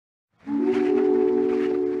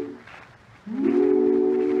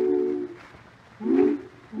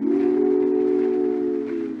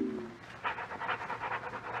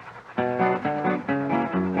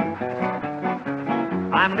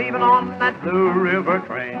on that Blue River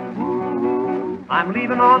train. I'm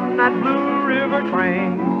leaving on that Blue River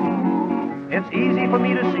train. It's easy for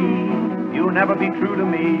me to see you'll never be true to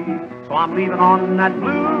me, so I'm leaving on that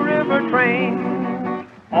Blue River train.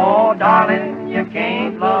 Oh, darling, you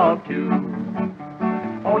can't love two.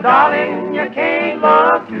 Oh, darling, you can't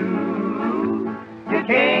love two. You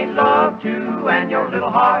can't love two and your little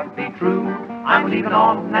heart be true. I'm leaving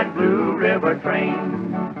on that Blue River train.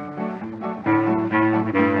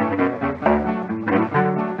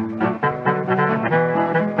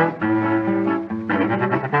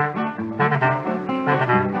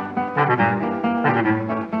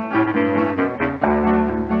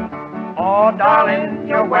 Oh, darling,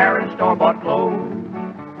 you're wearing store-bought clothes,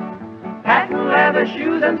 patent leather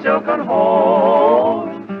shoes and silken hose.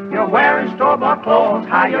 You're wearing store-bought clothes,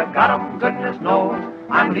 how you got 'em, goodness knows.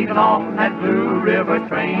 I'm leaving on that Blue River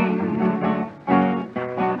train.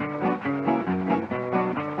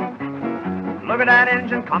 Look at that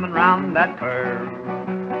engine coming round that curve.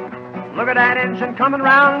 Look at that engine coming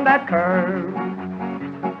round that curve.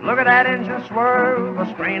 Look at that engine swerve, a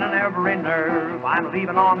strain on every nerve. I'm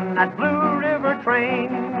leaving on that Blue River train.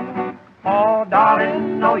 Oh,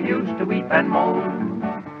 darling, no use to weep and moan.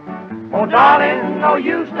 Oh, darling, no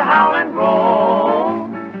use to howl and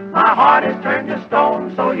groan. My heart is turned to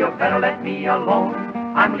stone, so you better let me alone.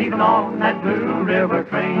 I'm leaving on that Blue River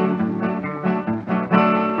train.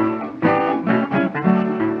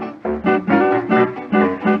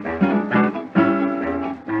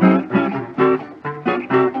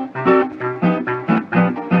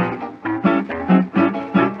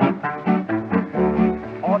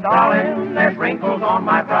 Darling, there's wrinkles on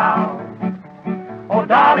my brow. Oh,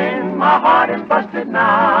 darling, my heart is busted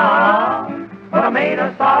now. But I made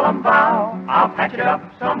a solemn vow, I'll patch it up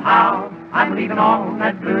somehow. I'm leaving on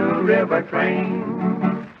that Blue River train.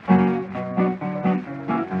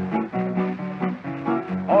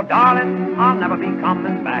 Oh, darling, I'll never be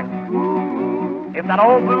coming back. If that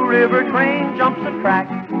old Blue River train jumps the track,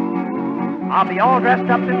 I'll be all dressed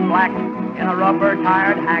up in black in a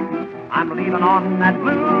rubber-tired hack. I'm leaving on that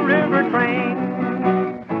Blue River train.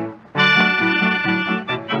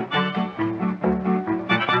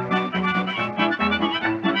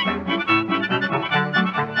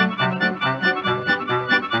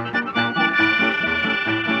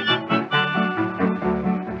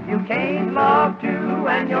 You can't love two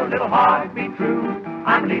and your little heart be true.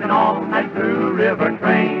 I'm leaving on that Blue River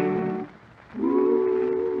train.